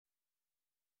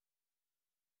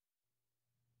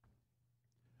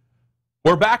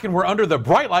We're back and we're under the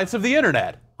bright lights of the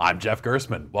internet. I'm Jeff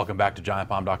Gersman. Welcome back to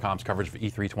GiantBomb.com's coverage of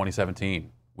E3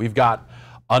 2017. We've got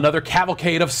another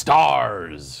cavalcade of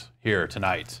stars here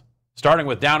tonight. Starting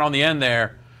with down on the end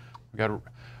there, we got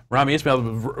Rami Ismail,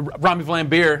 Rami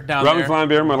Vlambeer down there. Rami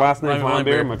Vlambeer, my last name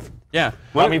Vlambeer. Yeah.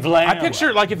 Rami Vlambeer. I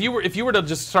picture like if you were to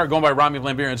just start going by Rami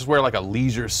Vlambeer and just wear like a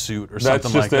leisure suit or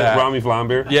something like that. That's just Rami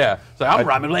Vlambeer? Yeah. So I'm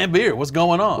Rami Vlambeer. What's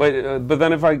going on? Wait, but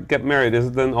then if I get married, is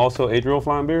it then also Adriel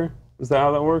Vlambeer? Is that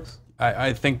how that works?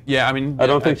 I think, yeah, I mean... I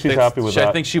don't think she's happy with that.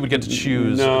 I think she would get to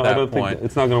choose no, at that I don't point. Think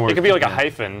it's not going to work. It could be like a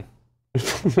hyphen.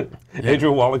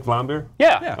 Adriel Wallach Vlambeer?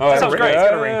 Yeah. Oh, that sounds great. It's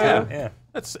got a ring yeah. to it.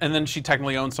 Yeah. And then she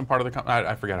technically owns some part of the company.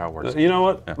 I forget how it works. You know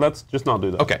what? Yeah. Let's just not do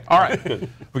that. Okay, all right.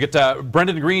 We get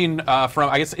Brendan Greene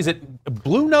from, I guess, is it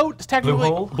Blue Note, technically?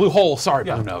 Blue Hole? Blue Hole, sorry,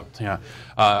 yeah. Blue Note, yeah.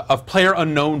 Of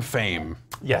Playerunknown fame.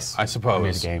 Yes. I suppose. I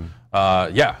made a game.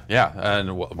 Yeah,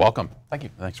 and welcome. Thank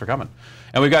you. Thanks for coming.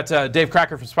 And we got Dave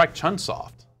Kracker from Spike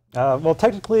Chunsoft. Well,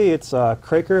 technically it's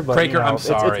Kracker, but Kracker, I'm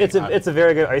sorry. It's a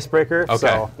very good icebreaker. Okay, so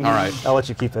all right. I'll let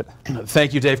you keep it.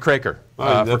 Thank you, Dave Kracker,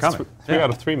 for coming. 3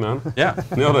 out of 3, man. Yeah.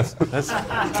 Nailed it.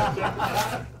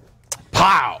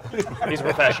 Pow! He's a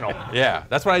professional. Yeah,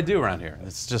 that's what I do around here.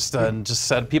 It's just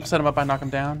people set them up, I knock them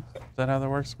down. Is that how that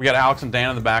works? We got Alex and Dan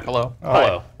in the back. Hello.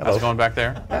 Hello. How's it going back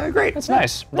there? Great. That's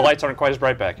nice. The lights aren't quite as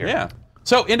bright back here. Yeah.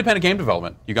 So independent game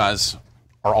development, you guys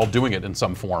are all doing it in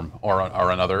some form or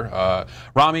another.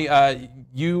 Rami,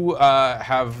 you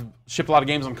have shipped a lot of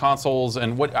games on consoles,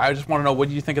 and I just want to know, what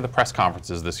do you think of the press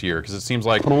conferences this year? Because it seems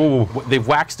like they've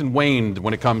waxed and waned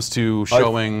when it comes to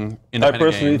showing independent games. I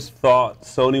personally thought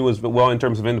Sony was, well, in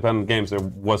terms of independent games, there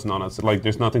was none. Like,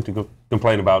 there's nothing to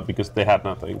complain about because they had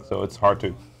nothing, so it's hard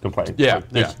to complain. Yeah,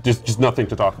 like, there's just nothing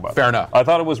to talk about. Fair enough. I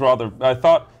thought it was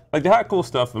like, they had cool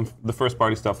stuff, and the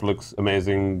first-party stuff looks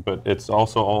amazing, but it's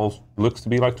also all looks to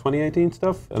be like 2018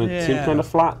 stuff, and it seemed kind of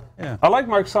flat. Yeah. I like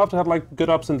Microsoft. It had like good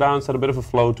ups and downs, had a bit of a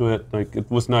flow to it. Like, it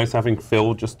was nice having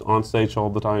Phil just on stage all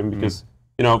the time because,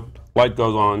 you know, light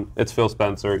goes on, it's Phil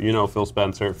Spencer, you know Phil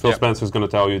Spencer. Phil Spencer's going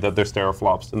to tell you that there's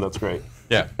teraflops, and that's great.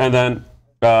 Yeah. And then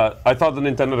I thought the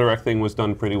Nintendo Direct thing was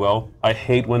done pretty well. I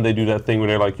hate when they do that thing where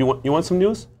they're like, you want some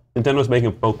news? Nintendo's making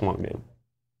a Pokemon game.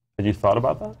 Had you thought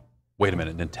about that? Wait a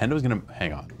minute, Nintendo's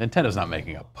not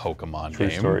making a Pokemon game.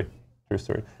 True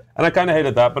story. And I kind of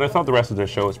hated that, but I thought the rest of their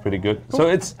show was pretty good. Cool. So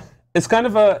it's kind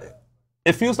of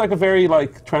it feels like a very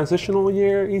like transitional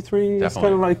year, E3. Definitely. It's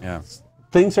kind of like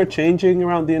things are changing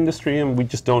around the industry, and we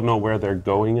just don't know where they're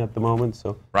going at the moment.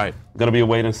 So gonna be a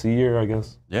wait and see year, I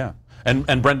guess. Yeah. And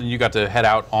Brendan, you got to head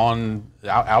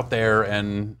out there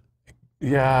and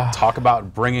talk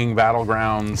about bringing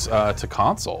Battlegrounds to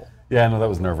console. Yeah, no, that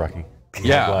was nerve-wracking.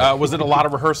 Yeah, was it a lot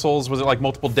of rehearsals? Was it like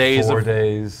multiple days? 4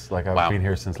 days. Like, I've been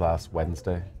here since last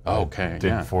Wednesday. Okay,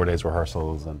 did 4 days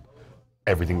rehearsals, and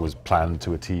everything was planned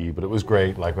to a T. But it was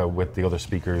great, like with the other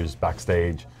speakers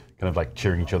backstage, kind of like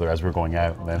cheering each other as we were going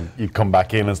out. And then you come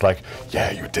back in, and it's like, yeah,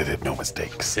 you did it, no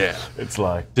mistakes. Yeah, it's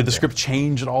like. Did the script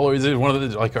change at all, or is it one of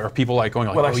the like? Are people like going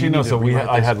like? Well, actually, no. So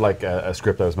I had like a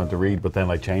script I was meant to read, but then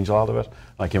like changed a lot of it.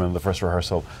 And I came in the first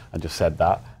rehearsal and just said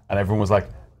that, and everyone was like,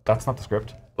 "That's not the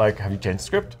script. Like, have you changed the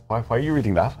script? Why are you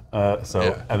reading that?"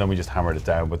 And then we just hammered it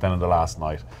down. But then on the last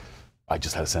night, I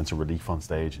just had a sense of relief on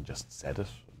stage and just said it.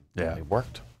 Yeah, it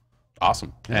worked.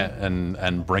 Awesome.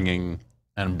 And bringing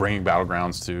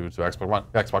Battlegrounds to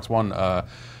Xbox One.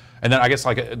 And then I guess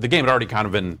like the game had already kind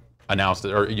of been announced,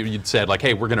 or you'd said like,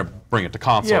 hey, we're going to bring it to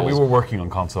consoles. Yeah, we were working on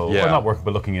console. Yeah. Well, not working,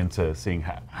 but looking into seeing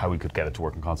how we could get it to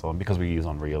work on console. And because we use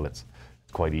Unreal, it's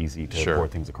quite easy to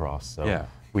port things across. So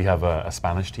we have a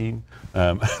Spanish team.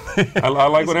 I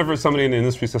like whenever somebody in the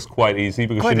industry says quite easy,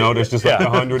 because you know there's just like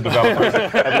 100 developers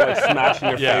and they're like smashing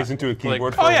their face into a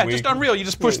keyboard for a week. Just Unreal. You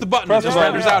just push the button, it just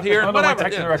renders out here. No, my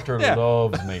tech director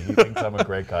loves me. He thinks I'm a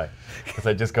great guy. Because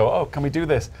I just go, oh, can we do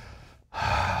this?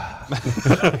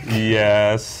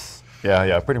 Yes.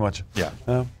 Yeah, pretty much. Yeah.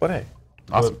 But hey.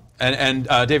 Awesome. And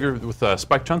Dave, you're with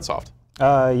Spike Chunsoft.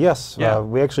 Yes.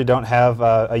 We actually don't have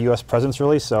a U.S. presence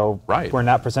really, so we're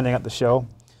not presenting at the show.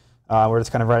 We're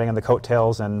just kind of riding on the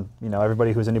coattails, and you know,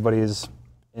 everybody who's anybody is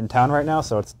in town right now,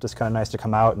 so it's just kind of nice to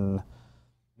come out and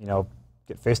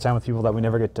get FaceTime with people that we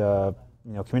never get to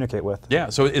communicate with. Yeah.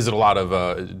 So is it a lot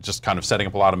of just kind of setting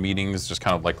up a lot of meetings, just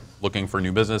kind of like looking for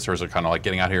new business, or is it kind of like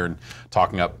getting out here and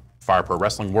talking up Fire Pro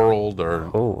Wrestling World,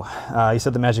 or? Oh, you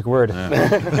said the magic word.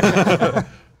 Yeah.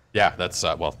 Yeah, that's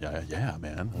yeah,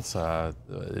 man. It's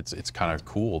kind of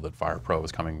cool that Fire Pro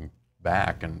is coming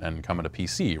back and coming to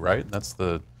PC, right? That's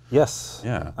the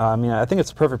Yeah. I mean, I think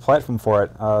it's a perfect platform for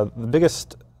it. The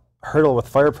biggest hurdle with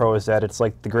Fire Pro is that it's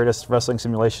like the greatest wrestling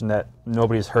simulation that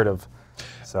nobody's heard of.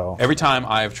 So every time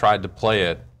I've tried to play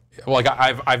it, well, like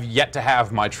I've yet to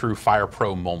have my true Fire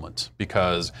Pro moment,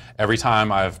 because every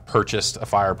time I've purchased a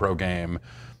Fire Pro game,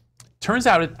 turns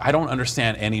out I don't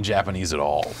understand any Japanese at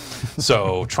all.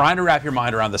 So trying to wrap your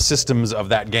mind around the systems of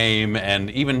that game, and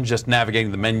even just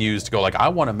navigating the menus to go like, I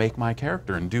want to make my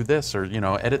character and do this, or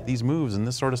edit these moves and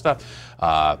this sort of stuff.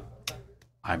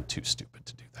 I'm too stupid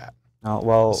to do that.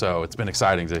 Well, so it's been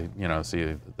exciting to see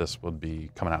that this would be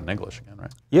coming out in English again,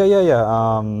 right?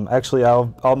 Yeah. Actually,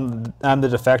 I'm the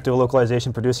de facto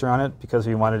localization producer on it, because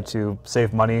we wanted to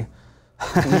save money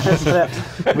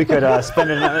that we could spend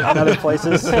it in other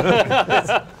places.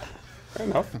 Fair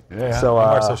enough. Yeah. So,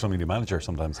 I'm our social media manager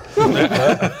sometimes.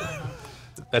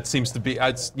 That seems to be,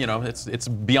 it's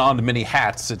beyond many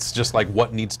hats. It's just like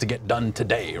what needs to get done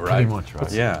today, right? Pretty much,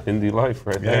 right? Yeah. Indie life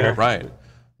right there. Right.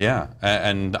 Yeah,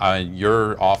 and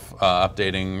you're off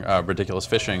updating Ridiculous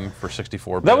Fishing for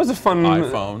 64-bit That was a fun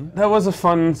iPhone. That was a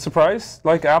fun surprise.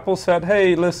 Like Apple said,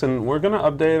 "Hey, listen, we're gonna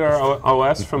update our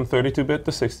OS from 32-bit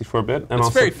to 64-bit, and It's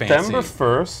on very September fancy.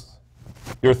 1st,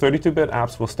 your 32-bit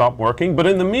apps will stop working. But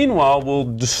in the meanwhile,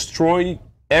 we'll destroy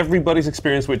everybody's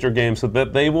experience with your game, so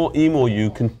that they will email you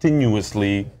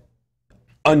continuously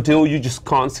until you just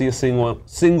can't see a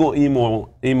single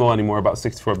email anymore about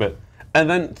 64-bit." And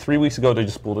then 3 weeks ago, they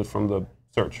just pulled it from the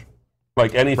search.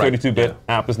 Like any 32-bit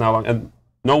app is now long, and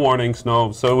no warnings,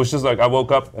 no. So it was just like I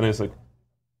woke up and it's like,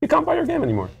 you can't buy your game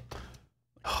anymore.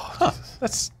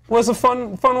 That's Was a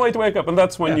fun way to wake up, and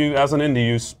that's when you, as an indie,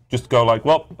 you just go like,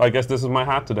 well, I guess this is my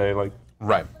hat today. Like,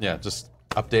 right. Yeah, just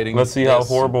updating. let's see how this.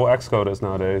 horrible Xcode is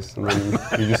nowadays, and then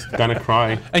you just kind of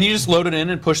cry. And you just load it in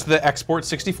and push the export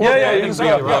 64 Yeah, button, you and just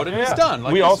re-upload it, and it's done.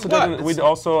 Like, we this also is what? did. We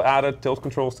also added tilt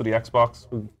controls to the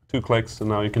Xbox with 2 clicks, and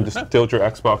now you can just tilt your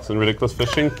Xbox in Ridiculous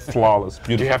Fishing. Flawless,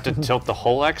 beautiful. Do you have to tilt the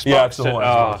whole Xbox? Yeah, it's the whole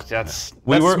Xbox. Oh, that's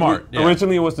smart, yeah.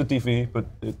 Originally, it was the TV, but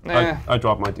I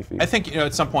dropped my TV. I think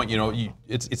at some point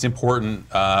it's important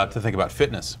to think about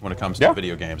fitness when it comes to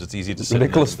video games. It's easy to sit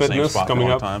Ridiculous in the same Fitness spot coming for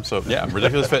a long up. time. So yeah,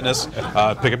 Ridiculous Fitness.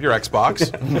 Pick up your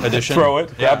Xbox edition. Throw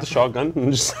it, Yeah. grab the shotgun,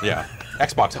 and just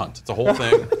Xbox Hunt. It's a whole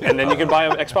thing. and then you can buy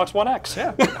an Xbox One X.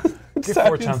 Yeah. Give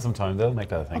 4chan some time. They'll make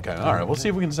that a thing. Okay. All right. We'll see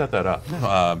if we can set that up.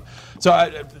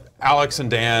 Alex and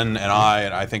Dan and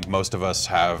I think most of us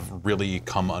have really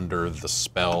come under the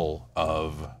spell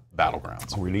of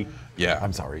Battlegrounds. Really? Yeah.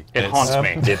 I'm sorry. It haunts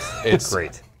me. It's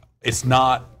great. It's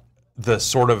not the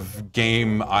sort of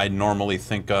game I normally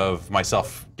think of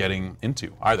myself getting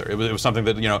into either. It was something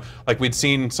that like we'd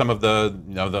seen some of the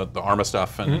the Arma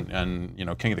stuff and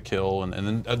King of the Kill and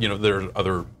then there are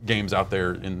other games out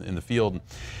there in the field.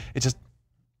 It just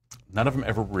none of them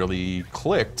ever really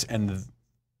clicked, and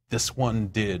this one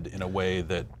did in a way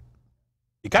that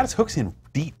it got its hooks in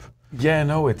deep. Yeah,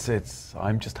 no, it's.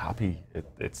 I'm just happy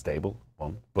it's stable.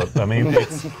 But I mean,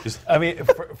 it's just. I mean,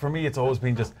 for me, it's always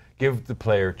been just give the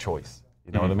player choice.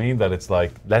 You know what I mean? That it's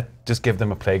like just give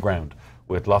them a playground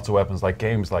with lots of weapons, like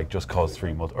games like Just Cause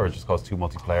 3 or Just Cause 2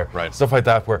 multiplayer, right? Stuff like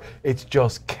that, where it's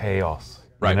just chaos,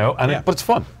 right? But it's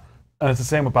fun, and it's the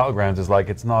same with Battlegrounds. Is like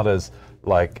it's not as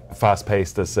like fast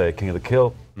paced as say King of the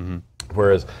Kill,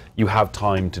 whereas you have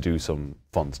time to do some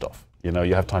fun stuff. You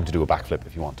have time to do a backflip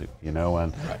if you want to,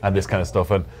 and this kind of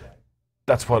stuff. And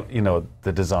that's what,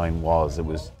 the design was. It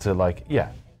was to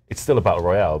it's still a battle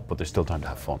royale, but there's still time to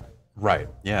have fun. Right,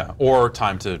 yeah. Or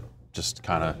time to just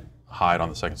kind of hide on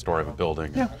the second story of a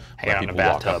building. Yeah. Let people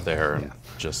walk up there and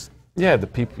just... Yeah,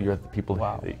 people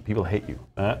people hate you.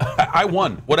 I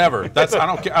won, whatever. I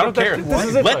don't care.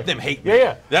 Let them hate me.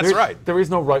 Yeah. That's right. There is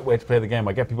no right way to play the game.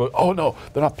 I get people, oh no,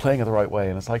 they're not playing it the right way.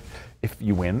 And it's like, if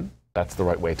you win, that's the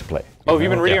right way to play. Oh, have you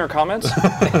been reading our comments?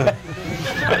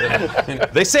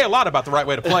 They say a lot about the right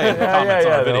way to play in the comments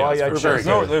on our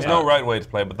videos. There's no right way to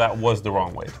play, but that was the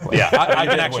wrong way to play. Yeah,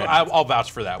 I'll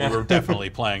vouch for that. We were definitely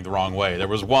playing the wrong way. There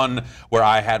was one where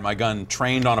I had my gun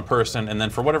trained on a person, and then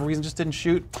for whatever reason just didn't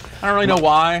shoot. I don't really know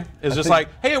why. It's just like,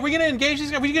 hey, are we going to engage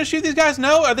these guys? Are we going to shoot these guys?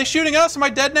 No? Are they shooting us? Am I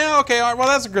dead now? Okay, all right, well,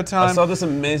 that's a good time. I saw this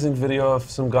amazing video of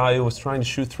some guy who was trying to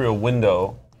shoot through a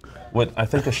window with, I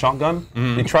think, a shotgun.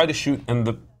 He tried to shoot,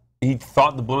 and he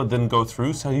thought the bullet didn't go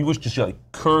through, so he was just like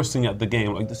cursing at the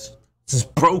game, like this is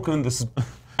broken.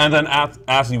 And then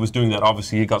as he was doing that,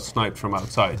 obviously he got sniped from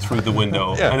outside through the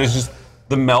window, and it's just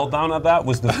the meltdown of that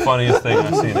was the funniest thing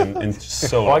I've seen in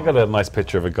so long. I got a nice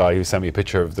picture of a guy who sent me a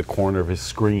picture of the corner of his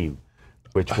screen,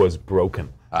 which was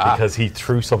broken because he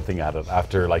threw something at it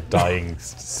after like dying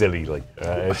silly. Like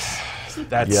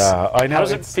yeah, I know. How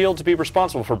does it feel to be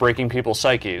responsible for breaking people's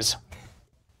psyches?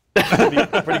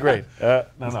 pretty great.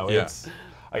 No, yeah. it's.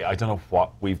 I don't know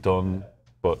what we've done,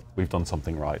 but we've done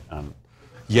something right. And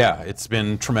yeah, it's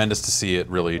been tremendous to see it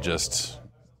really just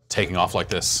taking off like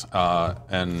this.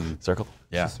 And Circle.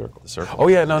 Yeah, Circle. The circle. Oh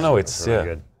yeah, no, it's really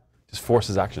good. Just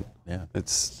forces action. Yeah,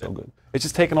 it's so good. It's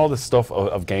just taken all this stuff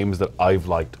of games that I've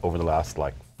liked over the last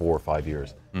like 4 or 5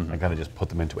 years and kind of just put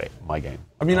them into my game.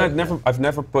 I mean, I've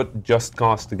never put Just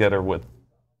Cause together with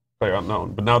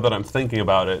Playerunknown, but now that I'm thinking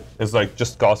about it, it's like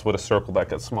Just Cause with a circle that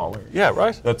gets smaller. Yeah,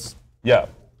 right. That's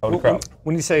holy crap.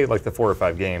 When you say like the 4 or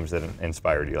 5 games that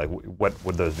inspired you, like what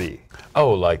would those be?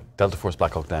 Oh, like Delta Force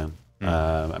Black Hawk Down,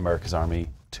 America's Army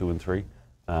 2 and 3.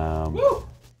 Yeah.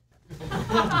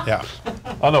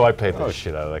 Oh no, I played the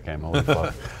shit out of that game. Holy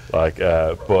fuck.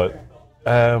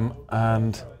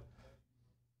 And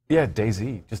yeah,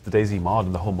 DayZ, just the DayZ mod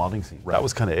and the whole modding scene. Right. That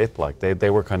was kind of it. Like they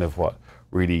were kind of what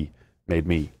really made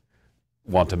me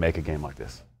want to make a game like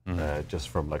this. Just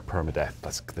from like permadeath,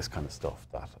 this kind of stuff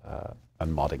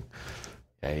and modding.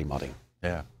 Yay, modding.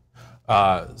 Yeah.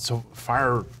 So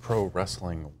Fire Pro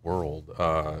Wrestling World,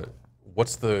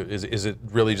 is it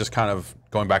really just kind of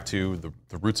going back to the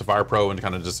roots of Fire Pro and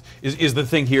kind of just, is the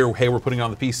thing here, hey, we're putting it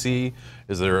on the PC?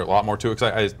 Is there a lot more to it?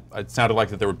 Because it sounded like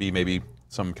that there would be maybe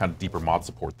some kind of deeper mod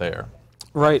support there.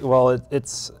 Right, well,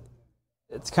 it's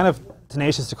kind of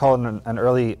tenacious to call it an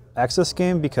early access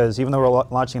game, because even though we're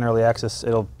launching in early access,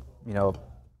 it'll,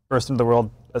 burst into the world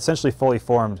essentially fully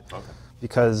formed. Okay.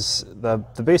 Because the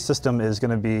base system is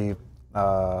going to be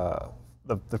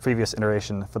the previous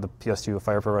iteration for the PS2,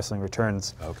 Fire Pro Wrestling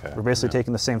Returns. Okay. We're basically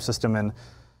taking the same system and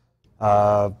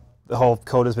the whole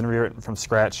code has been rewritten from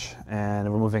scratch,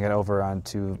 and we're moving it over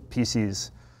onto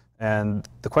PCs. And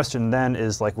the question then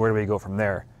is, like, where do we go from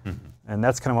there? And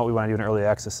that's kind of what we want to do in early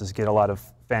access, is get a lot of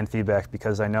fan feedback,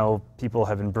 because I know people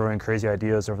have been brewing crazy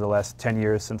ideas over the last 10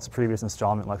 years since the previous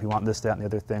installment, like we want this, that, and the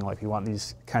other thing, like we want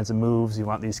these kinds of moves, we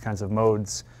want these kinds of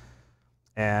modes.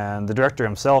 And the director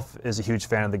himself is a huge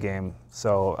fan of the game,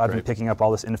 so I've been picking up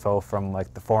all this info from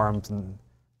like the forums and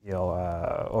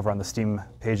over on the Steam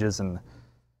pages, and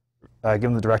give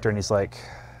him the director, and he's like,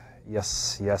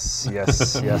 yes, yes,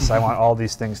 yes, yes, I want all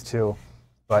these things too.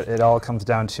 But it all comes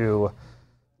down to,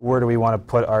 where do we want to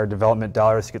put our development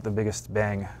dollars to get the biggest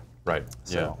bang? Right.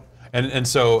 So. Yeah. And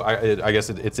so I guess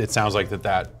it sounds like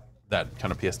that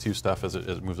kind of PS2 stuff as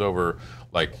it moves over,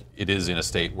 like it is in a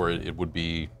state where it would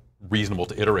be reasonable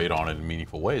to iterate on it in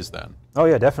meaningful ways then. Oh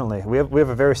yeah, definitely. We have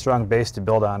a very strong base to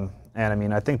build on, and I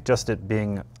mean, I think just it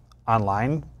being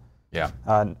online. Yeah.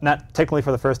 Not technically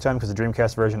for the first time, because the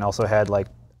Dreamcast version also had like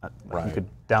you could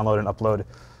download and upload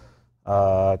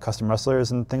custom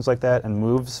wrestlers and things like that and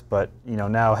moves, but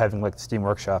now having like the Steam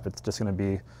Workshop, it's just going to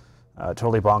be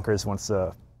totally bonkers once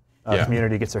the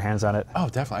community gets their hands on it. Oh,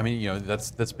 definitely. I mean,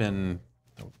 that's been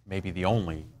maybe the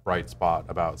only bright spot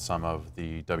about some of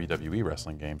the WWE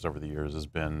wrestling games over the years, has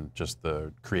been just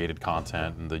the created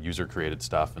content and the user created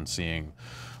stuff, and seeing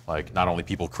like not only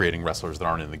people creating wrestlers that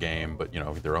aren't in the game, but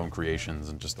their own creations,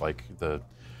 and just like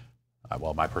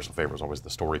well, my personal favorite was always the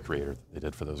story creator they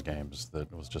did for those games.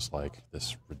 That was just like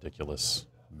this ridiculous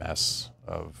mess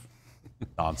of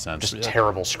nonsense. Just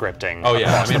terrible scripting. Oh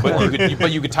yeah, I mean,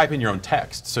 but you could type in your own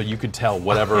text, so you could tell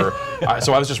whatever.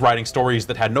 So I was just writing stories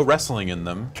that had no wrestling in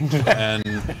them, and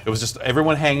it was just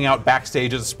everyone hanging out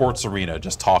backstage at a sports arena,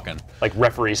 just talking. Like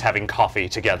referees having coffee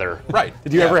together. Right.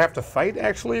 Did you ever have to fight,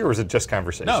 actually, or was it just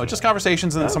conversation? No, just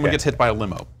conversations, and then someone gets hit by a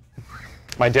limo.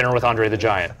 My dinner with Andre the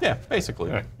Giant. Yeah,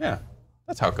 basically. Right. Yeah,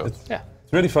 that's how it goes. Yeah.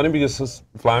 It's really funny because as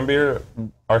Vlambeer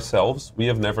ourselves, we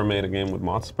have never made a game with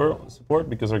mod support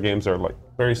because our games are like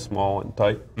very small and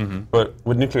tight. But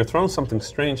with Nuclear Throne, something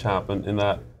strange happened in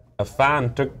that a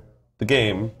fan took the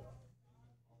game,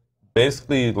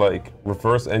 basically like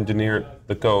reverse engineered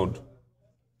the code,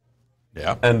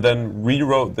 and then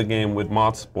rewrote the game with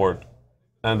mod support,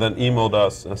 and then emailed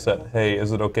us and said, "Hey,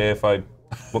 is it okay if I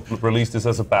release this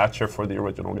as a patcher for the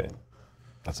original game?"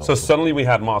 That's so suddenly we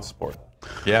had mod support.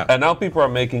 Yeah. And now people are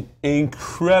making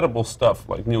incredible stuff,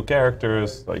 like new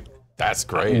characters, like that's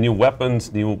great. New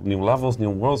weapons, new levels,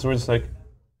 new worlds. We're just like,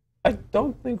 I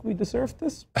don't think we deserve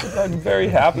this, but I'm very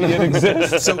happy it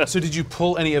exists. So did you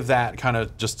pull any of that kind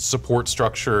of just support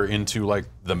structure into like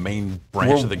the main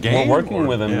branch of the game? We're working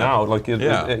with him now. Like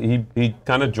he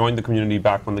kind of joined the community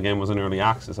back when the game was in early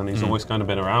access, and he's always kind of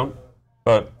been around.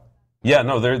 But yeah,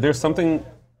 no, there's something,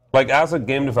 like as a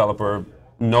game developer,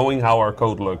 knowing how our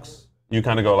code looks, you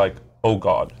kind of go like, oh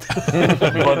God.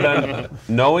 But then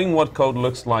knowing what code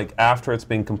looks like after it's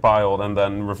been compiled and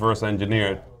then reverse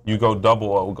engineered, you go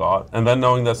double oh God. And then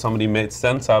knowing that somebody made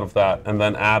sense out of that and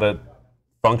then added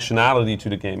functionality to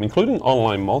the game, including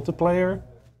online multiplayer,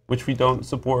 which we don't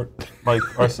support like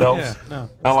ourselves. And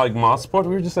like mod support,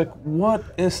 we were just like, what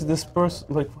is this person,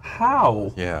 like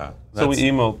how? Yeah. So we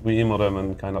emailed them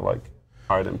and kind of like,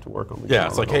 hired him to work on the game. Yeah,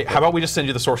 it's like, hey, how about we just send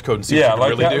you the source code and see yeah, what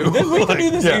you can really do? We can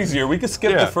do this easier. We could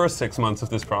skip the first 6 months of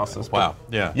this process. Wow.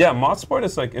 Yeah. Yeah, mod sport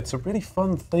is like, it's a really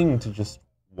fun thing to just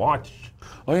watch.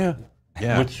 Oh yeah.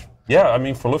 Yeah. Which, yeah, I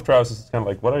mean, for Luftrausers, it's kind of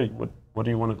like, what do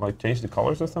you want to like change the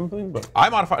colors or something? But I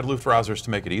modified Luftrausers to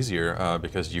make it easier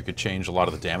because you could change a lot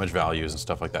of the damage values and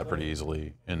stuff like that pretty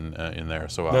easily in there.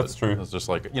 So that's true. I was just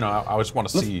like, I just want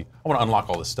to see, I want to unlock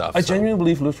all this stuff. I genuinely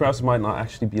believe Luftrausers might not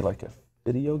actually be like a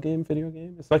video game.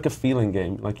 It's like a feeling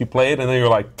game. Like you play it and then you're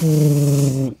like,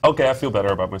 okay, I feel better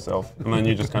about myself, and then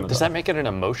you just kind of. Does that make it an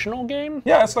emotional game?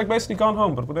 Yeah, it's like basically Gone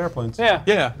Home, but with airplanes. Yeah.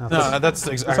 Yeah. No, that's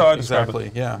exactly.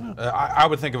 It. Yeah. I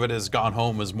would think of it as Gone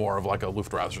Home as more of like a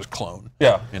Luftrausers clone.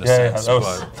 Yeah. In a sense,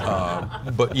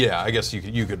 but yeah, I guess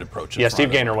you could approach it. Yeah, Steve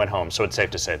Gaynor went home, so it's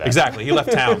safe to say that. Exactly. He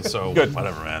left town, so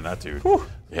whatever, man. That dude. Whew.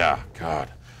 Yeah.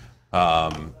 God.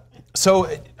 So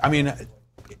I mean.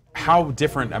 How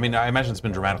different, I mean, I imagine it's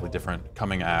been dramatically different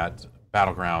coming at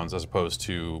Battlegrounds as opposed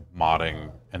to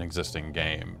modding an existing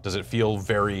game. Does it feel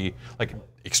very, like,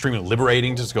 extremely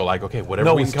liberating to just go like, okay,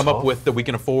 whatever we can come up with that we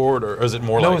can afford, or is it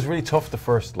more like... No, it was really tough the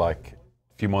first, like,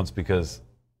 few months because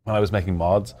when I was making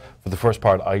mods, for the first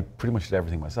part, I pretty much did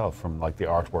everything myself, from, like, the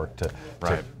artwork to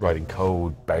writing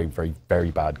code, very, very,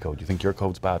 very bad code. You think your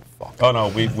code's bad? Fuck. Oh, no,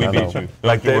 we beat you.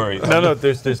 Like Don't worry. No,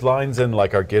 there's lines in,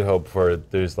 like, our GitHub where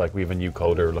there's, like, we have a new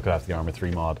coder looking after the Arma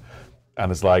 3 mod,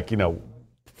 and it's like,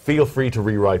 feel free to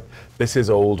rewrite. This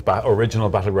is old, original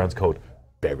Battlegrounds code.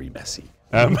 Very messy.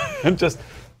 And just,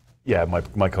 yeah,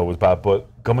 my code was bad, but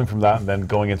coming from that and then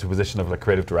going into a position of, like,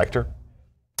 creative director,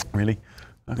 really?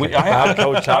 Okay. I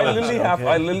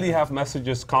literally have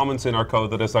messages, comments in our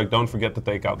code that is like, don't forget to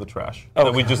take out the trash.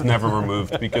 That we just never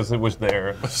removed because it was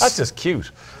there. That's just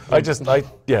cute.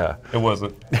 Yeah. It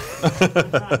wasn't.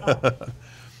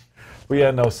 But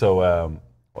yeah, no, so,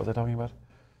 what was I talking about?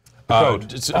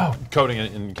 Coding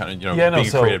and kind of, being a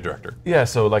creative director. Yeah,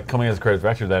 so like coming as a creative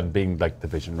director, then being like the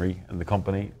visionary in the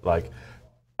company, like,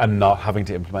 and not having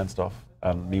to implement stuff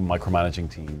and me micromanaging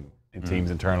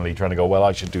teams internally, trying to go, well,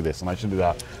 I should do this and I should do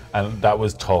that, and that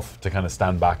was tough to kind of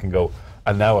stand back and go.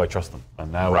 And now I trust them,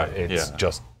 and now it's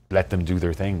just let them do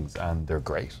their things, and they're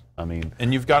great. I mean,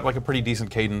 and you've got like a pretty decent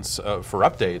cadence for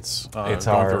updates. It's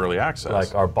going through early access.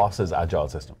 Like our boss's agile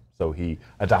system. So he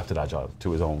adapted agile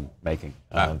to his own making,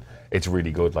 and it's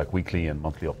really good, like weekly and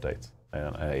monthly updates,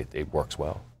 and it works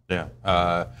well.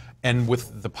 Yeah, and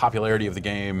with the popularity of the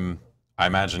game, I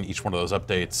imagine each one of those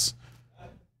updates,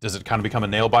 does it kind of become a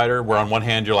nail biter? Where on one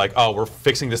hand you're like, oh, we're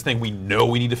fixing this thing we know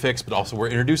we need to fix, but also we're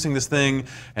introducing this thing,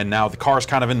 and now the car's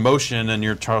kind of in motion, and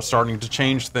you're starting to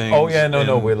change things. Oh yeah,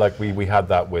 no, we had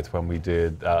that with when we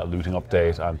did a looting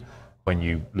update, and when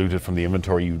you looted from the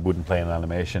inventory, you wouldn't play an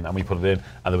animation, and we put it in,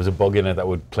 and there was a bug in it that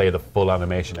would play the full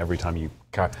animation every time you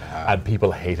and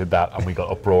people hated that, and we got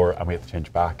uproar, and we had to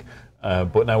change back.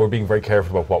 But now we're being very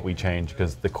careful about what we change,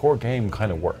 because the core game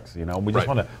kind of works, we just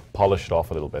want to polish it off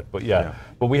a little bit. But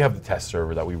but we have the test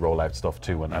server that we roll out stuff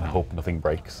to, and hope nothing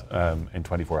breaks in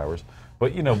 24 hours.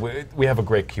 But we have a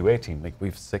great QA team. Like, we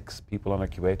have 6 people on our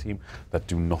QA team that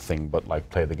do nothing but like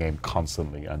play the game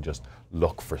constantly and just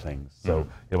look for things. So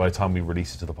by the time we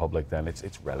release it to the public, then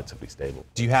it's relatively stable.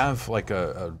 Do you have like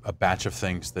a batch of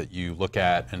things that you look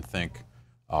at and think,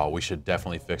 oh, we should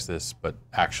definitely fix this, but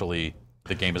actually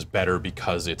the game is better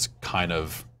because it's kind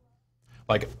of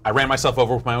like, I ran myself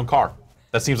over with my own car.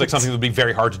 That seems like something that would be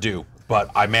very hard to do,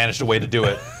 but I managed a way to do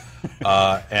it.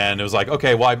 And it was like,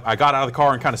 okay, well, I got out of the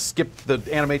car and kind of skipped the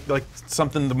animate, like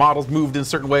something, the models moved in a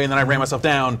certain way, and then I ran myself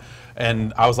down,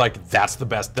 and I was like, that's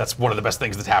one of the best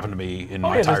things that's happened to me in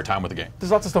my entire time with the game.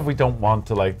 There's lots of stuff we don't want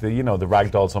to, like, the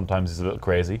ragdoll sometimes is a little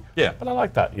crazy. Yeah. But I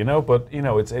like that, but,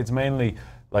 it's mainly,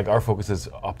 like, our focus is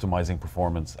optimizing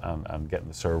performance and getting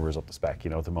the servers up to spec,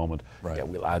 at the moment. Right. Yeah,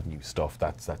 we'll add new stuff,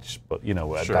 that's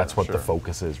what the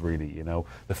focus is really,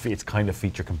 it's kind of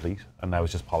feature complete, and now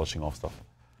it's just polishing off stuff.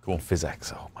 Cool.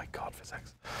 PhysX, oh my God,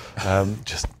 PhysX.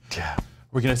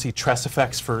 We're going to see Tress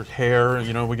effects for hair, and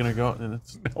we're going to go, and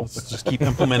let's just keep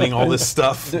implementing all this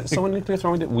stuff. So when you're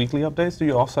throwing the weekly updates, do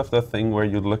you also have that thing where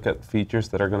you look at features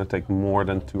that are going to take more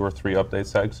than 2 or 3 update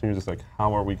cycles, and you're just like,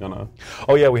 how are we going to?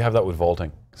 Oh yeah, we have that with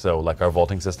vaulting. So like our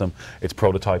vaulting system, it's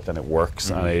prototyped and it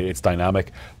works, and it's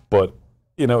dynamic, but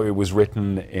it was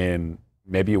written in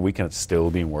maybe a week and it's still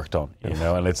being worked on,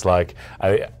 and it's like,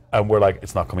 and we're like,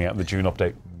 it's not coming out in the June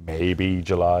update, maybe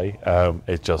July.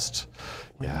 It just,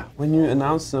 yeah. When you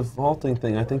announced the vaulting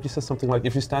thing, I think you said something like,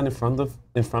 if you stand in front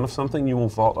of something, you will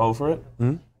vault over it.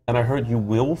 And I heard you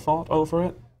will vault over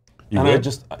it. And I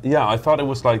just, I thought it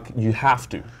was like, you have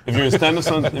to. If you're standing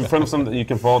in front of something that you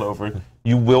can vault over,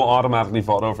 you will automatically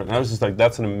vault over it. And I was just like,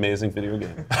 that's an amazing video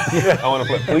game. I want to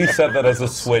play. Please set that as a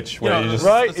Switch where you just...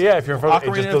 Right, yeah, if you're in front of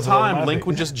it, Ocarina of Time, Link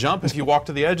would just jump if you walk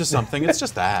to the edge of something. It's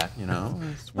just that,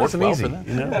 It's works well for them.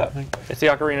 It's the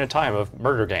Ocarina of Time of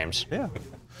murder games. Yeah.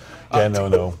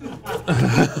 No.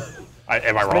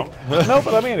 Am I wrong? No,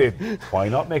 but I mean, why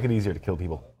not make it easier to kill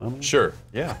people? Sure.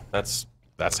 Yeah, that's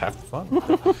half the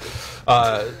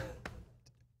fun.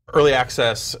 Early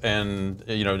access and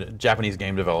Japanese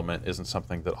game development isn't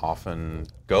something that often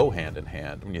go hand in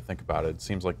hand when you think about it. It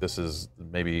seems like this is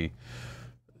maybe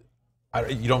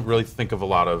you don't really think of a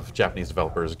lot of Japanese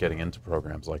developers getting into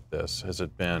programs like this. Has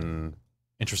it been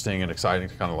interesting and exciting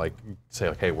to kind of like say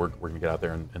like, hey, we're going to get out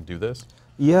there and do this?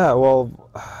 Yeah, well,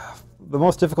 the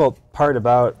most difficult part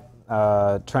about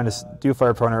trying to do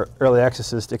Fire Pro in early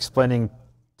access is explaining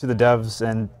to the devs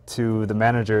and to the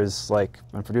managers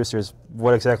and producers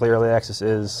what exactly early access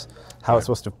is, how it's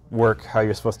supposed to work, how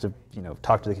you're supposed to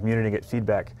talk to the community and get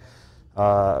feedback.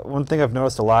 One thing I've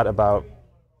noticed a lot about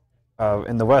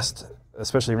in the West,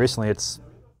 especially recently,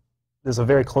 there's a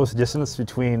very close distance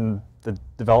between the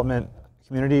development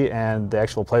community and the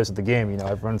actual players of the game.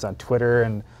 Everyone's on Twitter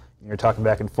and you're talking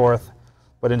back and forth.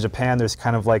 But in Japan, there's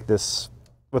kind of like this.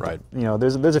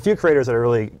 There's a few creators that are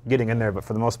really getting in there, but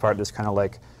for the most part, there's kind of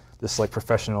like this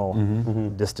professional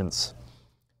distance.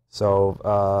 So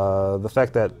the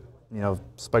fact that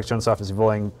Spike Chunsoft is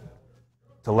willing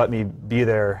to let me be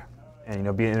there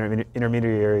and be an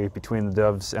intermediary between the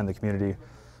devs and the community,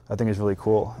 I think is really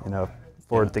cool.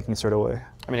 Forward-thinking sort of way.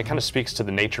 I mean, it kind of speaks to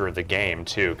the nature of the game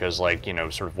too, because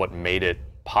sort of what made it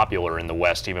popular in the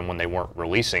West, even when they weren't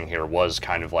releasing here, was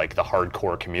kind of like the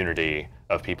hardcore community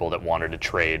of people that wanted to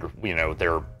trade,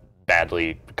 their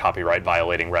badly copyright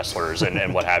violating wrestlers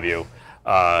and what have you.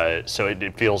 So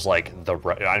it feels like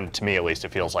to me at least,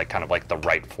 it feels like kind of like the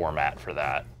right format for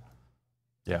that.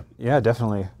 Yeah. Yeah,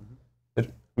 definitely.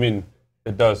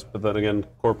 It does, but then again,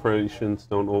 corporations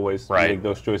don't always make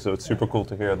those choices. So it's super cool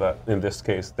to hear that in this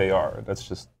case they are. That's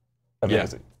just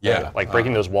amazing. Yeah. Like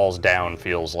breaking those walls down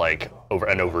feels like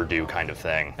an overdue kind of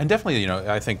thing. And definitely,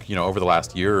 I think, over the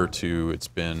last year or two, it's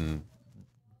been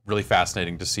really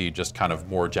fascinating to see just kind of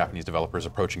more Japanese developers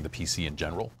approaching the PC in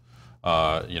general.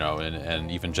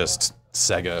 And even just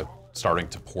Sega starting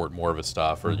to port more of its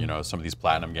stuff, or some of these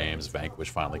Platinum games, Vanquish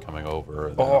finally coming over,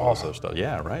 and all this other stuff.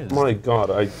 Yeah, right. My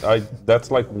God, I that's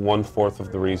like 1/4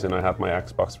 of the reason I have my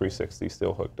Xbox 360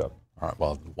 still hooked up. All right,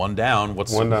 well, one down.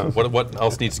 One down. What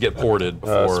else needs to get ported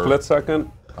before? Split Second.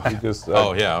 Because,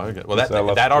 Okay.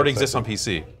 Well, that already exists on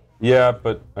PC. Yeah,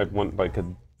 but I want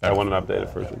an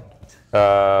updated version.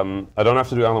 I don't have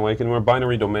to do Alan Wake anymore.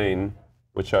 Binary Domain,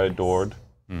 which I adored.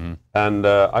 Mm-hmm. And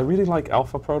I really like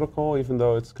Alpha Protocol, even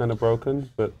though it's kind of broken.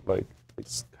 But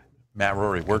it's Matt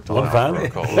Rory worked on Alpha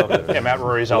Protocol. Love it. Yeah, Matt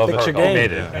Rory's Alpha Protocol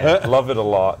made it. Love it a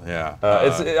lot. Yeah.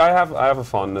 I have a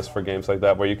fondness for games like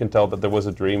that where you can tell that there was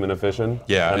a dream and a vision.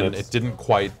 Yeah, and it didn't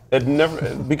quite. It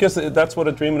never, because that's what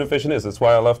a dream and a vision is. It's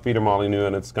why I love Peter Molyneux,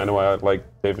 and it's kind of why I like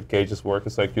David Cage's work.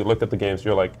 It's like you look at the games,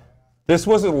 you're like, this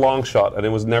was a long shot, and it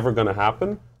was never going to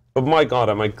happen. But my God,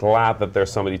 am I glad that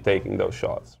there's somebody taking those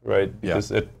shots, right?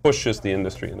 Because it pushes the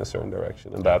industry in a certain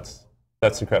direction, and that's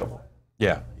incredible.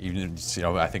 Yeah,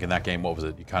 I think in that game, what was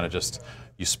it? You kind of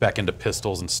you spec into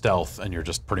pistols and stealth, and you're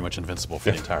just pretty much invincible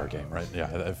for the entire game, right?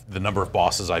 Yeah, the number of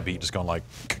bosses I beat, just going like,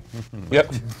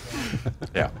 yep.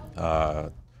 Yeah,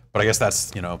 but I guess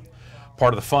that's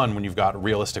part of the fun when you've got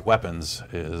realistic weapons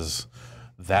is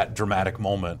that dramatic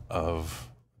moment of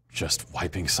just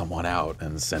wiping someone out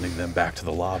and sending them back to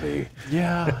the lobby.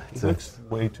 Yeah, he looks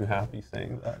way too happy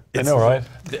saying that. I know, right?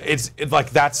 It's like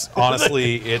that's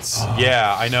honestly,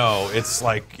 yeah, I know.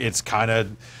 It's kind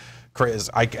of crazy.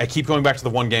 I keep going back to the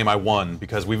one game I won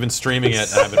because we've been streaming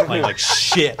it and I've been playing like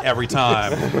shit every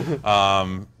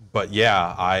time. But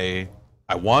yeah, I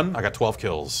won. I got 12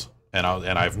 kills, and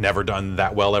I've never done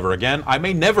that well ever again. I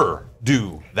may never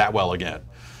do that well again.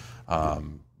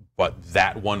 But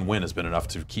that one win has been enough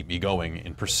to keep me going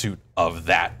in pursuit of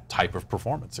that type of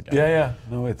performance again. Yeah.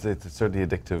 No, it's certainly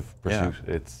addictive pursuit.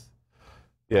 Yeah.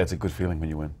 It's a good feeling when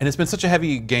you win. And it's been such a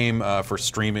heavy game for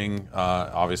streaming,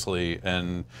 obviously,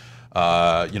 and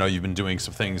you've been doing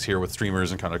some things here with streamers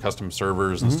and kind of custom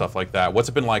servers and stuff like that. What's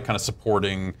it been like, kind of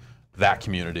supporting that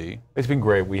community? It's been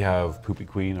great. We have Poopy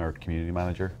Queen, our community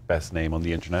manager, best name on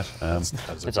the internet.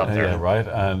 It's up there, right?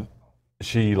 And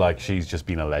she's just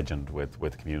been a legend with the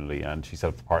community, and she set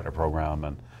up the partner program,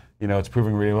 and it's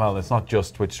proving really well. It's not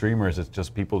just Twitch streamers; it's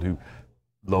just people who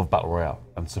love Battle Royale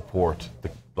and support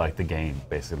the game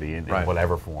basically in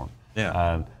whatever form.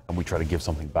 Yeah. And and we try to give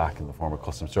something back in the form of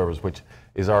custom servers, which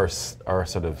is our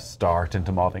sort of start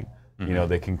into modding. You know,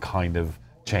 they can kind of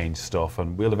change stuff,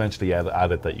 and we'll eventually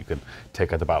add it that you can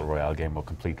take out the Battle Royale game mode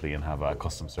completely and have a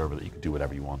custom server that you can do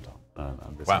whatever you want on.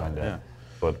 And this kind of,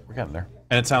 but we're getting there.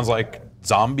 And it sounds like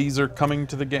zombies are coming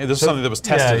to the game. This is something that was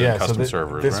tested in custom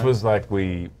servers, This right? was like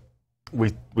we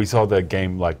saw the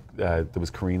game, like there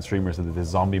was Korean streamers that did this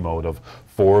zombie mode of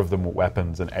 4 of them with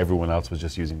weapons and everyone else was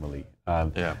just using melee.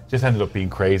 And just ended up being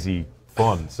crazy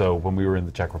fun. So when we were in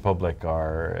the Czech Republic,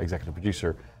 our executive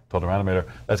producer told our animator,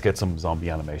 let's get some zombie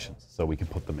animations so we can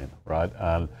put them in, right?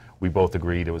 And we both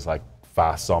agreed it was like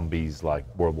fast zombies, like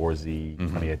World War Z,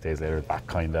 28 Days Later, that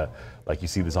kind of, like you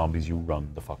see the zombies, you run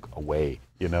the fuck away.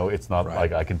 You know, it's not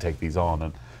like I can take these on.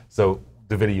 And so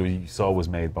the video you saw was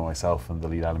made by myself and the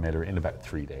lead animator in about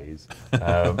 3 days.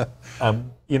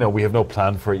 You know, we have no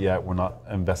plan for it yet. We're not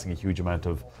investing a huge amount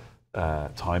of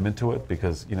time into it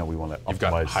because, you know, we want to optimize. You've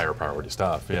got higher priority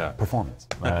stuff, performance,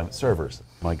 servers.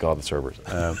 My God, the servers.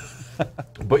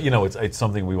 But, you know, it's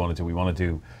something we want to do. We want to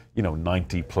do, you know,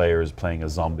 90 players playing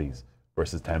as zombies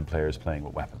versus 10 players playing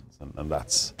with weapons, and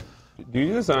that's. Do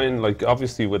you design, like,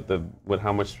 obviously with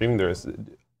how much streaming there is,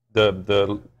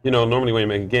 the you know, normally when you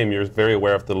make a game, you're very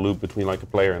aware of the loop between like a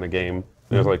player and a game.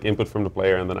 There's like input from the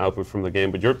player and then output from the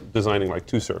game, but you're designing like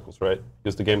 2 circles, right?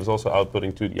 Because the game is also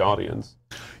outputting to the audience.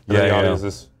 And the audience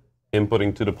is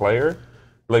inputting to the player.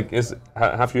 Like,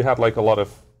 have you had like a lot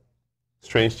of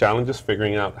strange challenges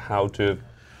figuring out how to?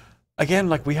 Again,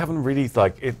 like we haven't really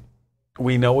like it.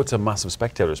 We know it's a massive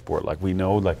spectator sport. Like we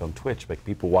know, like on Twitch, like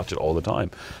people watch it all the time,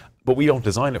 but we don't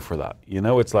design it for that. You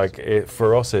know, it's like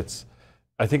for us, it's.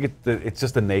 I think it's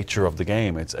just the nature of the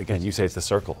game. It's, again, you say it's the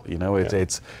circle. You know,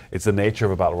 it's the nature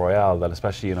of a battle royale that,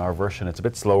 especially in our version, it's a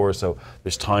bit slower. So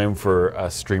there's time for a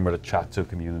streamer to chat to a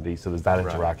community. So there's that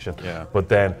interaction. Yeah. But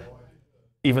then,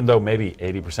 even though maybe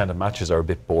 80% of matches are a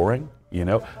bit boring, you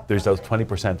know, there's those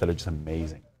 20% that are just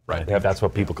amazing. Right. That's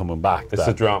what people coming back. It's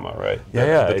the drama, right?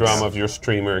 Yeah, the drama of your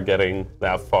streamer getting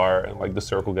that far and like the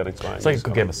circle getting signed. It's like a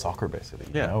good game of soccer, basically.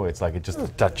 You know, it's like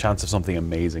that chance of something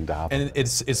amazing to happen. And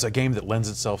it's a game that lends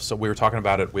itself. So we were talking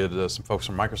about it with some folks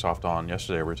from Microsoft on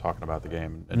yesterday. We were talking about the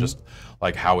game and just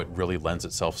like how it really lends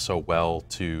itself so well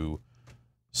to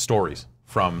stories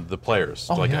from the players.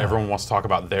 Everyone wants to talk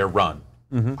about their run.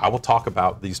 I will talk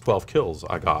about these 12 kills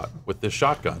I got with this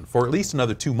shotgun for at least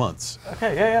another 2 months.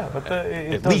 Okay, but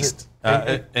at least.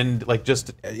 And like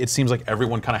just, it seems like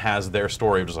everyone kind of has their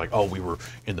story of just like, oh, we were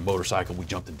in the motorcycle, we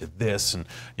jumped and did this, and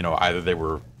you know, either they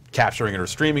were capturing it or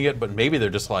streaming it, but maybe they're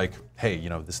just like, hey, you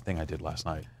know, this thing I did last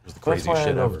night was the craziest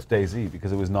shit ever. That's why I loved DayZ,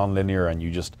 because it was non-linear and you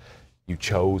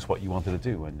chose what you wanted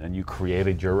to do and you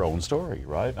created your own story,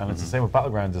 right? And it's the same with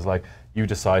Battlegrounds. Is like you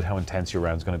decide how intense your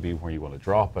round's going to be, where you want to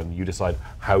drop, and you decide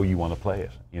how you want to play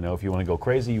it. You know, if you want to go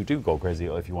crazy, you do go crazy.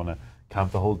 If you want to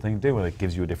camp the whole thing, do, and it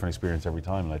gives you a different experience every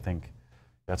time. And I think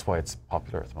that's why it's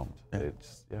popular at the moment.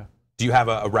 Do you have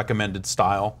a recommended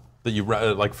style that you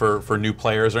like for new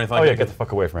players or anything like that? Get the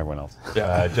fuck away from everyone else.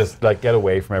 Just like get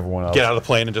away from everyone else. Get out of the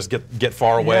plane and just get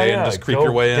far away and just creep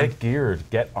your way in. Get geared,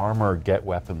 get armor, get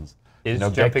weapons. Is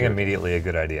jumping immediately a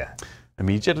good idea?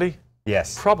 Immediately?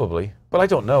 Yes. Probably, but I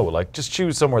don't know. Like, just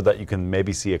choose somewhere that you can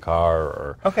maybe see a car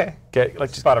or get like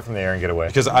spot it from the air and get away.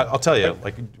 Because I'll tell you,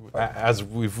 like, as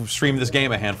we've streamed this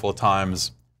game a handful of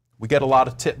times, we get a lot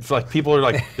of tips. Like, people are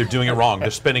like, they're doing it wrong.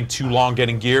 They're spending too long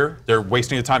getting gear. They're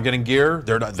wasting the time getting gear.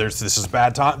 This is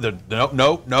bad time.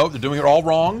 No. They're doing it all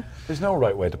wrong. There's no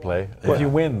right way to play. If you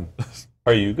win,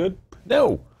 are you good?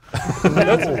 No.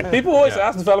 People always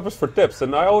ask developers for tips,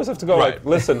 and I always have to go like,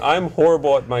 listen, I'm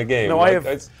horrible at my game. No, like,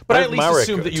 but I at least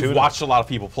assume that you've watched a lot of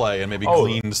people play and maybe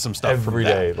gleaned some stuff every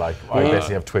from day. that. Like I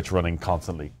basically have Twitch running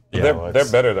constantly. They're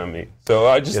better than me, so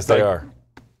I just they are.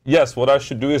 Yes, what I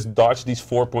should do is dodge these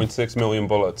 4.6 million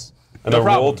bullets, and then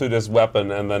roll to this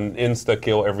weapon, and then insta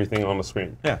kill everything on the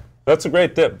screen. Yeah, that's a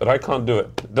great tip, but I can't do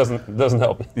it. It doesn't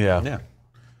help me. Yeah.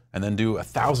 And then do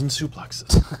 1,000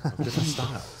 suplexes of different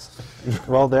styles.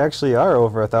 Well, there actually are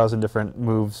over 1,000 different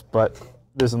moves, but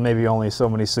there's maybe only so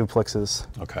many suplexes.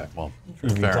 Okay, well, you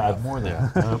need to add more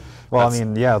then. Well, I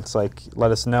mean, it's like,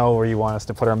 let us know where you want us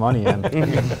to put our money in.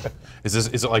 Is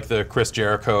it like the Chris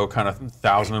Jericho kind of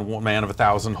 1,001 man of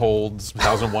 1,000 holds,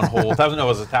 1,001 holds? It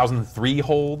was 1,003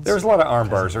 holds. There was a lot of arm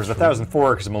bars. There was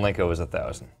 1,004 because Malenko was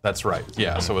 1,000. That's right.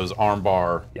 Yeah, so it was arm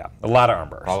bar. Yeah, a lot of arm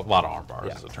bars. A lot of arm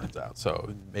bars, as it turns out.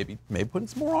 So maybe put in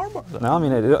some more arm bars. No, I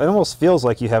mean, it almost feels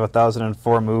like you have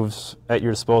 1,004 moves at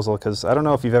your disposal, because I don't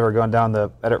know if you've ever gone down the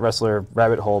Edit Wrestler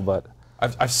rabbit hole, but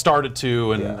I've started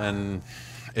to, and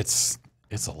it's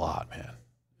a lot, man.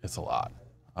 It's a lot.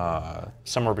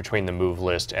 Somewhere between the move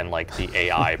list and like the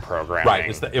AI programming.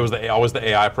 Right. It was always the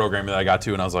AI programming that I got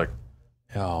to, and I was like,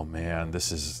 oh man,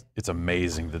 it's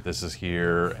amazing that this is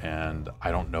here, and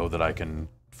I don't know that I can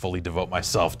fully devote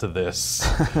myself to this.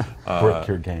 Work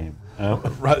your game.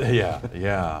 Right,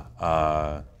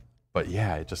 yeah. But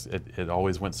yeah, it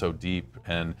always went so deep,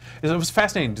 and it was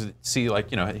fascinating to see,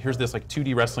 like, here's this like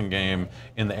 2D wrestling game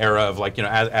in the era of, like,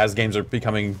 as games are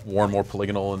becoming more and more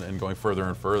polygonal and going further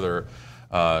and further.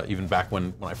 Even back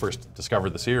when I first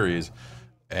discovered the series,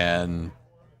 and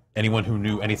anyone who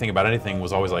knew anything about anything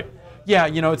was always like, yeah,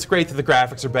 it's great that the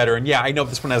graphics are better, and yeah, I know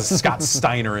this one has Scott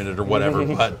Steiner in it or whatever,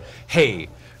 but hey,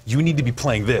 you need to be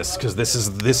playing this because this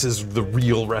is the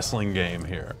real wrestling game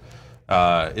here.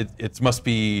 It must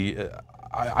be.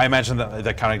 I imagine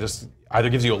that kind of just either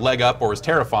gives you a leg up or is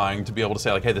terrifying to be able to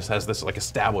say, like, hey, this has this like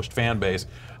established fan base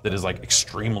that is like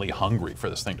extremely hungry for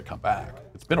this thing to come back.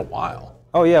 It's been a while.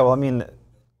 Oh yeah, well, I mean,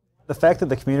 the fact that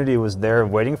the community was there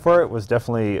waiting for it was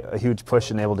definitely a huge push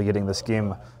in able to getting this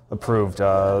game approved.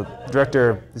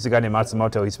 Director is a guy named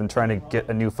Matsumoto. He's been trying to get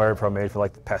a new Fire Pro made for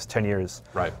like the past 10 years.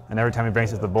 Right. And every time he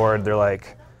brings it to the board, they're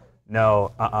like,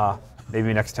 no,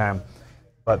 maybe next time.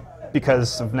 But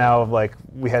because of now, like,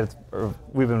 we've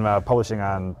been publishing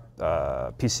on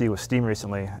PC with Steam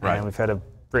recently, right. And we've had a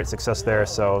great success there,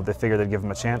 so they figured they'd give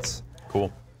them a chance.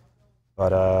 Cool.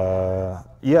 But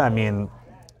yeah, I mean,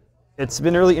 it's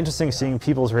been really interesting seeing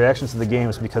people's reactions to the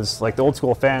games because, like, the old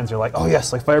school fans are like, oh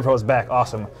yes, like Fire Pro is back,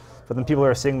 awesome. But then people who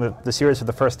are seeing the series for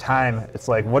the first time, it's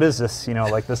like, what is this?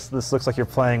 Like this looks like you're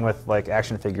playing with like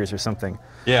action figures or something.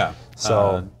 Yeah.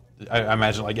 So I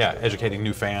imagine, like, yeah, educating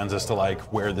new fans as to like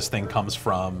where this thing comes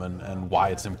from and why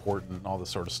it's important and all this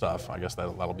sort of stuff. I guess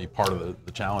that'll be part of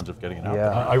the challenge of getting it out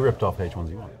there. I ripped off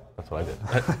H1Z1. That's what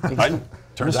I did. I'm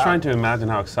just trying to imagine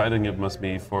how exciting it must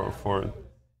be for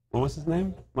what was his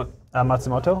name?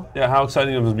 Matsumoto? Yeah, how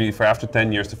exciting it must be for after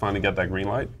 10 years to finally get that green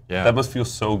light. Yeah. That must feel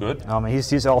so good. Oh man,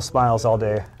 he's all smiles all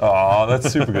day. Oh, that's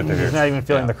super good to hear. He's not even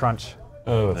feeling the crunch.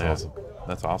 Oh, that's awesome.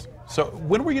 That's awesome. So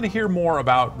when are we going to hear more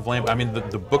about Vlambeer? I mean,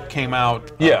 the book came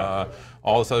out. Yeah.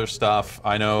 All this other stuff.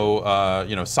 I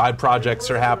know, side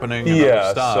projects are happening. And yeah.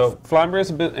 other stuff. So Vlambeer is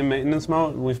a bit in maintenance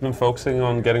mode. We've been focusing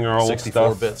on getting our old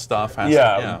stuff. 64-bit stuff.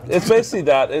 It's basically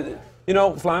that.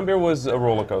 Vlambeer was a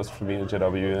roller coaster for me at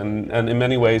JW, and in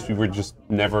many ways we were just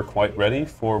never quite ready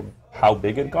for how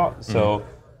big it got. So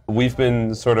we've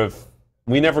been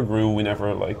we never grew. We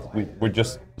never we're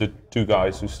just the two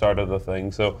guys who started the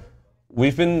thing. So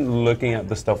we've been looking at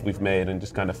the stuff we've made and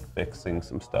just kind of fixing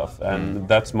some stuff, and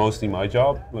that's mostly my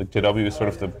job. Like, JW is sort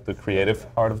of the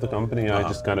creative part of the company. I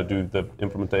just kind of do the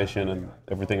implementation and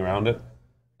everything around it.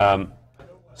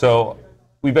 So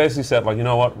we basically said, like, you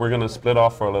know what, we're going to split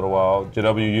off for a little while.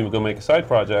 JW, you go make a side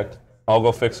project, I'll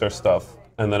go fix our stuff,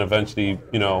 and then eventually,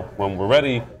 when we're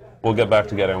ready, we'll get back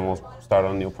together and we'll start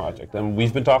on a new project. And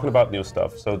we've been talking about new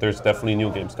stuff, so there's definitely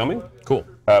new games coming. Cool.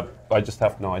 I just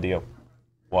have no idea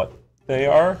what they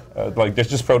are. There's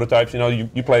just prototypes.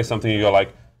 You play something, you go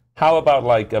like, how about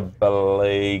like a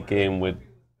ballet game with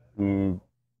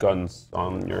guns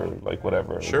on your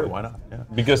whatever? Sure, why not? Yeah.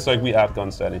 Because we add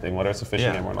guns to anything, whether it's a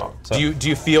fishing game or not. So do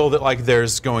you feel that like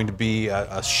there's going to be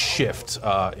a shift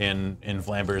in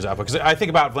Vlambeer's output? Because I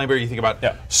think about Vlambeer, you think about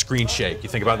screen shake, you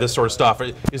think about this sort of stuff.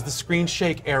 Is the screen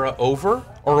shake era over,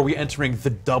 or are we entering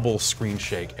the double screen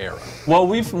shake era? Well,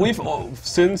 we've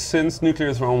since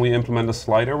Nuclear Throne, we implement a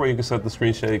slider where you can set the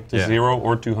screen shake to 0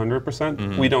 or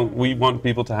 200%. We want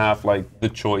people to have the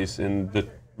choice in the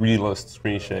realist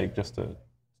screen shake, just to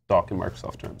talk in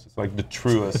Microsoft terms. It's like the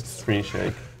truest screen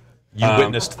shake. You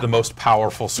witnessed the most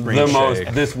powerful screen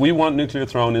shake. We want Nuclear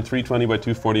Throne in 320 by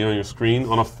 240 on your screen,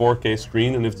 on a 4K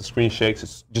screen, and if the screen shakes,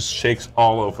 it just shakes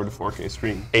all over the 4K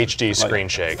screen. HD screen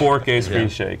shake. 4K screen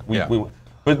shake.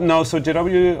 But no, so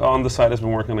JW on the side has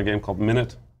been working on a game called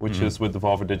Minute, which is with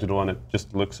Devolver Digital, and it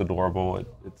just looks adorable.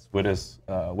 It's with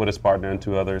his partner and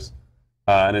two others,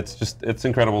 and it's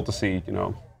incredible to see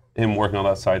him working on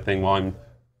that side thing while I'm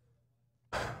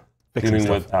dealing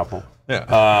with Apple.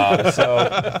 Yeah.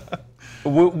 So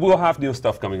we'll have new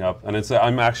stuff coming up, and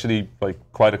I'm actually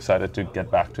quite excited to get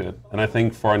back to it. And I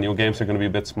think for our new games, they're going to be a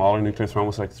bit smaller. Nuclear Throne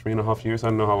was 3.5 years. I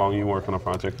don't know how long you work on a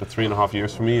project, but 3.5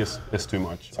 years for me is too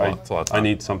much. It's a lot of time. I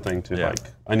need something to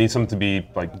I need something to be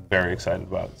very excited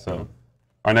about. So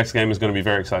our next game is going to be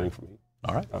very exciting for me.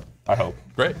 All right. I hope.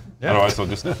 Great. Yeah. Otherwise,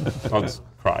 I'll just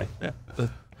cry.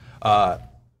 Yeah.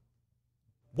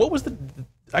 What was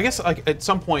I guess at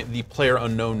some point the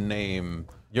Playerunknown name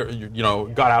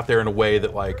got out there in a way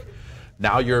that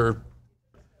now you're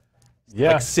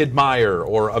Yeah. Like Sid Meier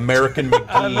or American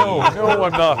McGee. No,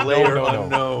 I'm not. Player No.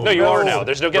 unknown. No, you are now.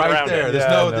 There's no getting around there. it.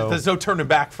 There's no turning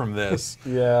back from this.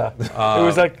 Yeah. It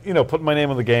was like, putting my name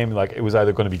on the game, like it was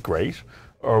either going to be great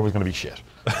or it was going to be shit.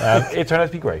 It turned out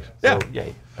to be great. So,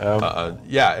 yay.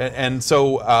 And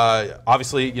so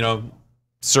obviously,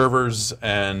 servers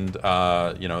and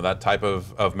that type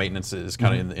of maintenance is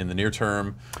kind of in the near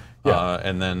term.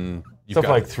 And then stuff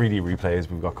like 3D replays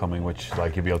we've got coming, which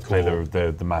like you'll be able to play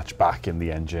the match back in the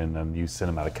engine and use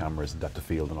cinematic cameras and depth of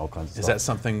field and all kinds of stuff. Is that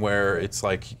something where it's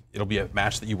like it'll be a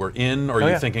match that you were in, or are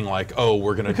you thinking like, oh,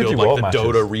 we're going to build like the matches.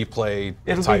 Dota replay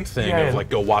type thing of like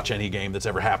go watch any game that's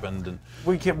ever happened? And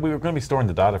we were going to be storing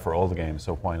the data for all the games,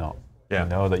 so why not? Yeah.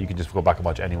 That you can just go back and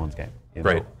watch anyone's game.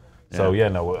 Right. So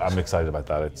I'm excited about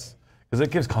that. Because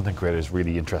it gives content creators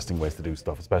really interesting ways to do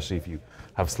stuff, especially if you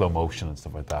have slow motion and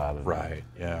stuff like that. Right,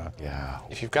 yeah.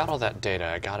 If you've got all that data,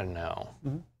 I gotta know,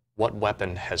 what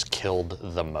weapon has killed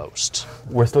the most?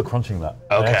 We're still crunching that.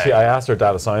 Okay. Actually, I asked our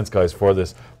data science guys for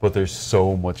this, but there's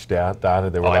so much data.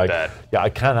 They were I bet. I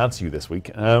can't answer you this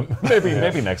week. Maybe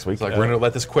next week. It's like we're going to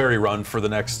let this query run for the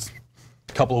next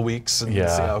couple of weeks and see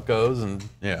how it goes. And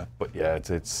But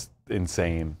it's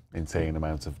insane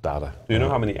amounts of data. Do you know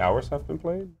how many hours have been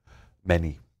played?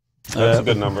 Many. That's a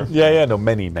good number.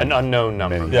 Many. An unknown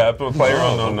number. Many. Yeah, but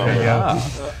Playerunknown number. Yeah.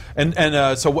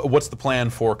 And so what's the plan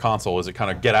for console? Is it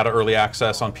kind of get out of early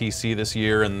access on PC this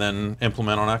year and then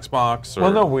implement on Xbox? Or?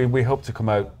 Well, no, we hope to come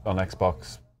out on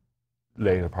Xbox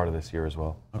later part of this year as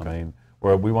well. Okay. I mean,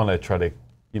 we want to try to,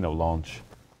 launch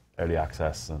early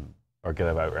access or get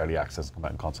about early access and come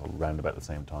out in console around about the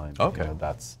same time. Okay.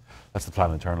 That's the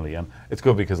plan internally, and it's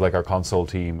good because like our console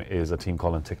team is a team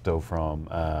called Inticto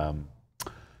from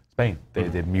Spain. They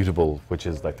did Mutable, which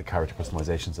is like the character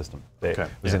customization system. It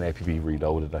was in APB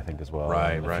Reloaded, I think, as well,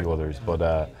 and a few others.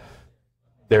 But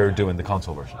they're doing the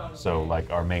console version. So like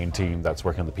our main team that's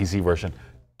working on the PC version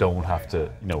don't have to,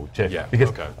 change. Yeah.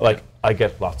 Because I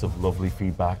get lots of lovely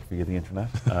feedback via the internet.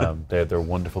 They're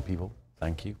wonderful people.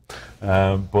 Thank you.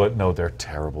 But no, they're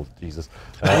terrible. Jesus.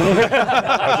 I was just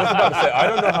about to say, I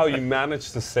don't know how you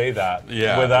managed to say that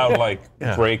without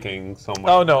breaking so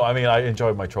much. Oh no, I mean I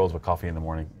enjoy my trolls with coffee in the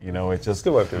morning. It's just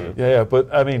good way of doing it. Yeah,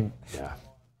 but I mean,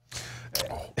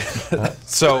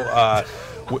 So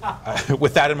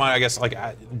with that in mind, I guess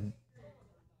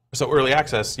so early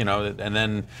access, and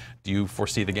then do you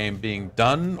foresee the game being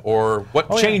done, or what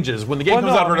changes when the game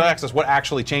comes out of early access? What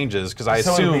actually changes? Because I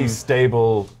assume it'll be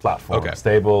stable platform, Okay.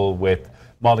 stable with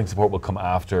modding support will come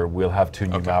after. We'll have 2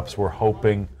 new maps. We're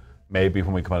hoping maybe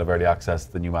when we come out of early access,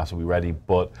 the new maps will be ready,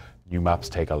 but new maps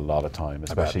take a lot of time,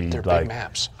 especially They're big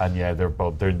maps. And they're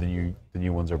the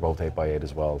new ones are both 8x8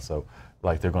 as well, so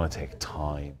they're going to take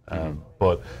time.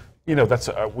 But that's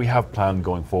we have planned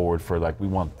going forward for we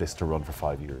want this to run for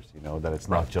 5 years. That it's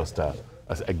not just a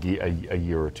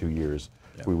year or 2 years.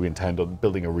 Yeah. We intend on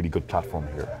building a really good platform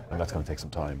here, and that's going to take some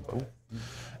time.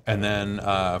 And then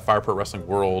Fire Pro Wrestling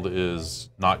World is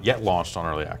not yet launched on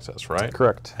early access, right?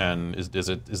 Correct. And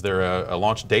is there a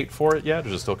launch date for it yet, or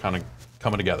is it still kind of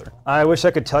coming together? I wish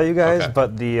I could tell you guys,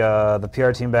 but the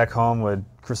PR team back home would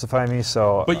crucify me.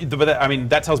 So, but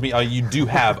that tells me you do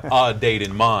have a date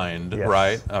in mind,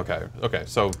 right? Okay.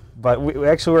 So, but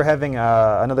we're having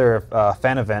another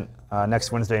fan event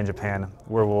next Wednesday in Japan,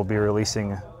 where we'll be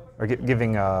releasing or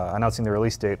announcing the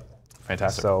release date.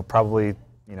 Fantastic. So probably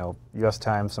U.S.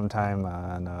 time sometime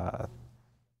on.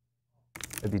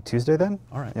 It'd be Tuesday then?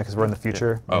 All right. Yeah, because we're in the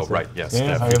future. Oh, right, yes.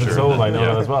 Yeah, I have Seoul, I know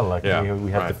that as well. We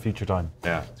have the future time.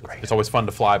 Yeah. It's always fun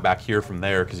to fly back here from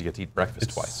there because you get to eat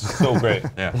breakfast twice. So great.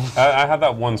 Yeah. I had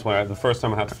that once where the first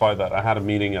time I had to fly that, I had a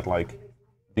meeting at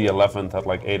the 11th at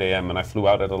 8 a.m. and I flew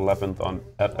out at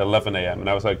 11 a.m. and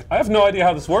I was like, I have no idea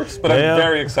how this works, but I'm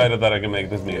very excited that I can make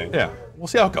this meeting. Yeah, we'll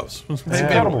see how it goes.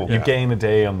 Incredible. You gain a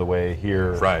day on the way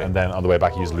here, and then on the way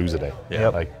back you just lose a day.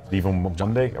 Yeah. Leave on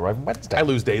Monday, arrive on Wednesday. I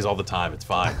lose days all the time. It's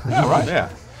fine. Yeah, right. Yeah.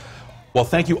 Well,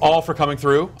 thank you all for coming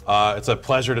through. It's a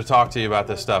pleasure to talk to you about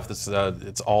this stuff.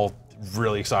 It's all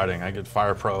really exciting. I get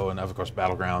Fire Pro and of course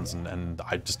Battlegrounds, and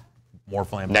I just. More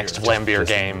Vlambeer. Next Vlambeer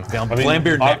game.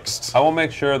 Vlambeer next. I will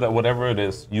make sure that whatever it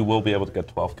is, you will be able to get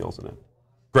 12 kills in it.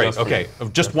 Great. Okay.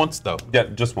 Just once though. Yeah,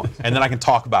 just once. And then I can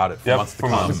talk about it for months to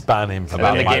come. Ban him. And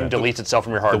then the game deletes itself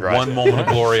from your hard drive. The one moment of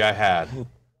glory I had.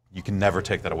 You can never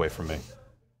take that away from me.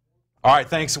 All right.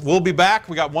 Thanks. We'll be back.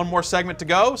 We got one more segment to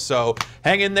go, so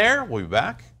hang in there. We'll be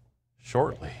back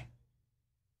shortly.